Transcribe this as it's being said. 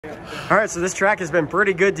All right, so this track has been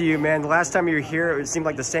pretty good to you, man. The last time you were here, it seemed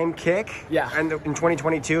like the same kick. Yeah. And in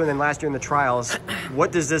 2022, and then last year in the trials.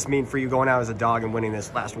 What does this mean for you going out as a dog and winning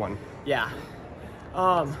this last one? Yeah.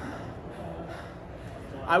 I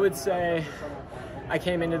would say I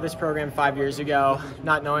came into this program 5 years ago,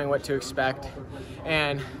 not knowing what to expect,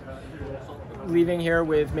 and leaving here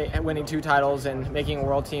with winning 2 titles and making a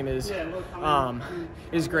world team is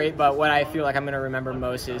great. But what I feel like I'm going to remember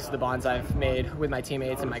most is the bonds I've made with my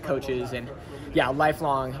teammates and my coaches, and yeah,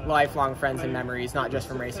 lifelong friends and memories, not just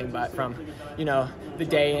from racing, but from, the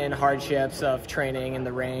day in hardships of training in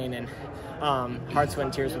the rain and hard sweat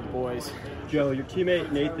and tears with the boys. Joe, your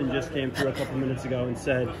teammate Nathan just came through a couple minutes ago and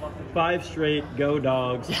said, 5 straight, go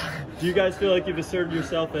dogs. Yeah. Do you guys feel like you've asserted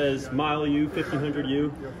yourself as mile you, 1500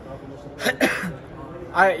 you?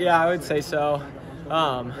 I would say so.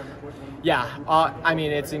 I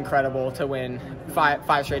mean, it's incredible to win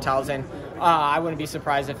five straight titles, and I wouldn't be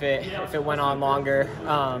surprised if it went on longer.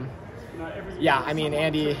 I mean,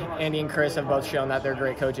 Andy and Chris have both shown that they're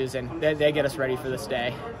great coaches, and they get us ready for this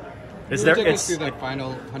day. Take us through the final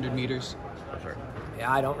 100 meters.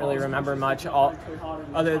 Yeah, I don't really remember much,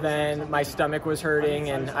 other than my stomach was hurting,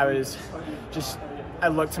 and I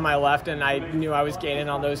looked to my left, and I knew I was gaining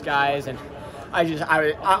on those guys, and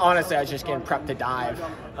honestly, I was just getting prepped to dive.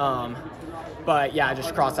 But yeah, I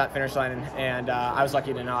just crossed that finish line, and I was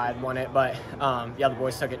lucky to know I had won it. But the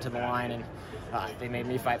boys took it to the line, and they made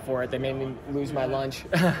me fight for it. They made me lose my lunch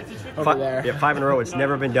over there. Yeah, 5 in a row. It's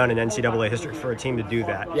never been done in NCAA history for a team to do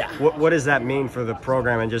that. Yeah. What does that mean for the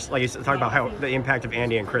program? And just like you said, talk about how the impact of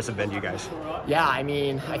Andy and Chris have been to you guys. Yeah, I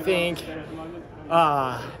mean, I think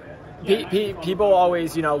people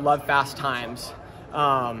always, love fast times.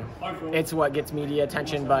 It's what gets media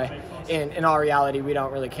attention, but in all reality, we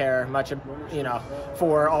don't really care much,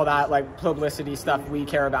 for all that like publicity stuff. We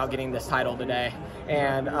care about getting this title today,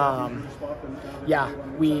 and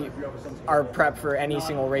we are prepped for any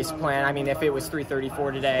single race plan. I mean, if it was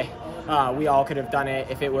 3:34 today, we all could have done it.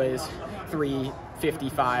 If it was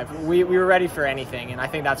 3:55, we were ready for anything, and I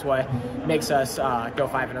think that's what makes us go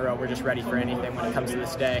 5 in a row. We're just ready for anything when it comes to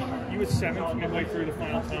this day. You were 7th midway through the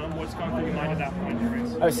final time. What's going through your mind at that point in the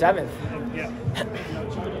race? I was 7th. Yeah.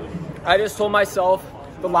 I just told myself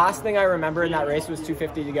the last thing I remember in that race was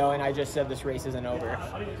 2:50 to go, and I just said this race isn't over.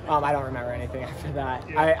 I don't remember anything after that.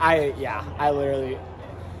 I literally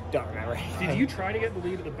don't remember anything. Did you try to get the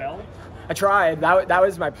lead at the bell? I tried. That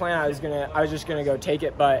was my plan. I was just gonna go take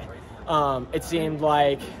it, but it seemed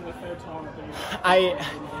like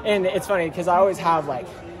and it's funny because I always have like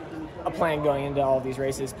a plan going into all of these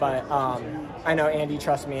races, but I know Andy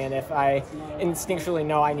trusts me, and if I instinctually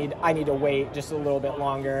know I need to wait just a little bit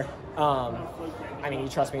longer, he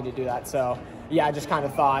trusts me to do that. So yeah, I just kind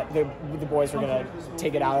of thought the boys were gonna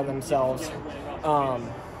take it out of themselves.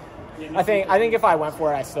 I think if I went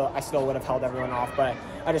for it, I still would have held everyone off, but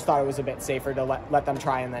I just thought it was a bit safer to let them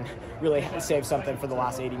try and then really save something for the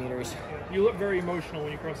last 80 meters. You look very emotional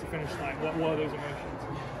when you cross the finish line. What are those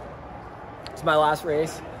emotions? It's my last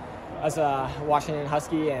race as a Washington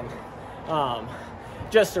Husky, and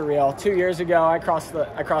just surreal. 2 years ago, I crossed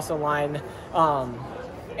the line,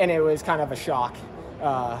 and it was kind of a shock.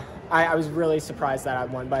 I was really surprised that I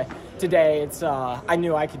won, but today I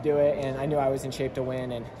knew I could do it, and I knew I was in shape to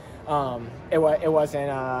win, and it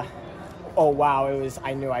wasn't oh wow, it was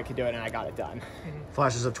I knew I could do it, and I got it done.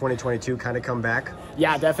 Flashes of 2022 kind of come back.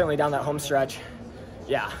 Yeah, definitely down that home stretch.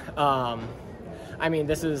 Yeah,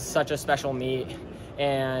 this is such a special meet,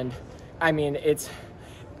 and it's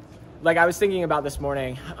like I was thinking about this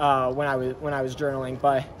morning when I was journaling,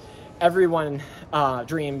 but everyone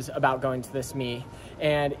dreams about going to this meet,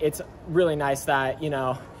 and it's really nice that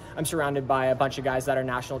I'm surrounded by a bunch of guys that are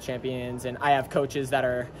national champions, and I have coaches that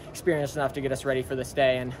are experienced enough to get us ready for this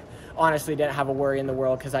day, and honestly didn't have a worry in the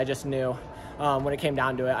world because I just knew when it came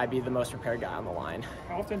down to it, I'd be the most prepared guy on the line.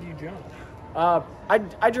 How often do you journal?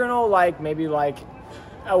 I journal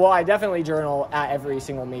I definitely journal at every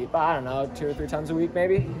single meet, but I don't know, 2 or 3 times a week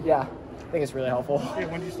maybe. Yeah, I think it's really helpful. Yeah,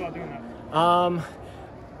 when did you start doing that?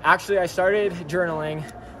 Actually, I started journaling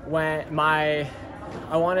when my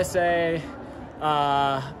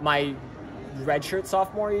redshirt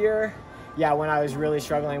sophomore year. Yeah, when I was really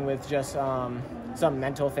struggling with just some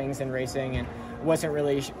mental things in racing, and wasn't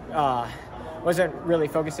really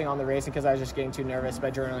focusing on the racing because I was just getting too nervous.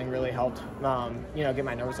 But journaling really helped, get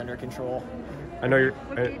my nerves under control. I know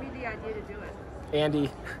What gave you the idea to do it? Andy.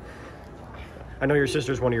 I know your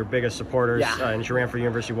sister's one of your biggest supporters, Yeah. And she ran for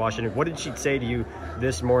University of Washington. What did she say to you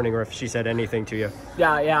this morning, or if she said anything to you?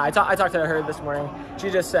 Yeah. I talked to her this morning. She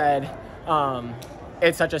just said,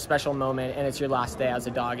 it's such a special moment, and it's your last day as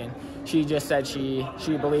a dog, and she just said she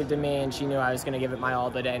believed in me and she knew I was going to give it my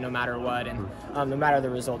all today no matter what, and no matter the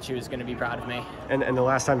result, she was going to be proud of me. And the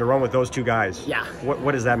last time to run with those two guys, yeah.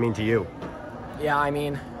 What does that mean to you? Yeah, I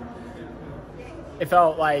mean, it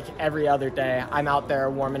felt like every other day I'm out there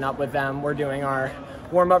warming up with them. We're doing our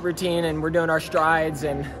warm-up routine and we're doing our strides,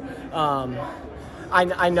 and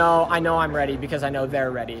I know I'm ready because I know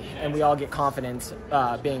they're ready, and we all get confidence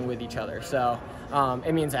being with each other. So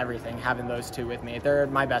it means everything having those two with me. They're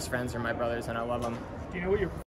my best friends, they're my brothers, and I love them. Do you know what your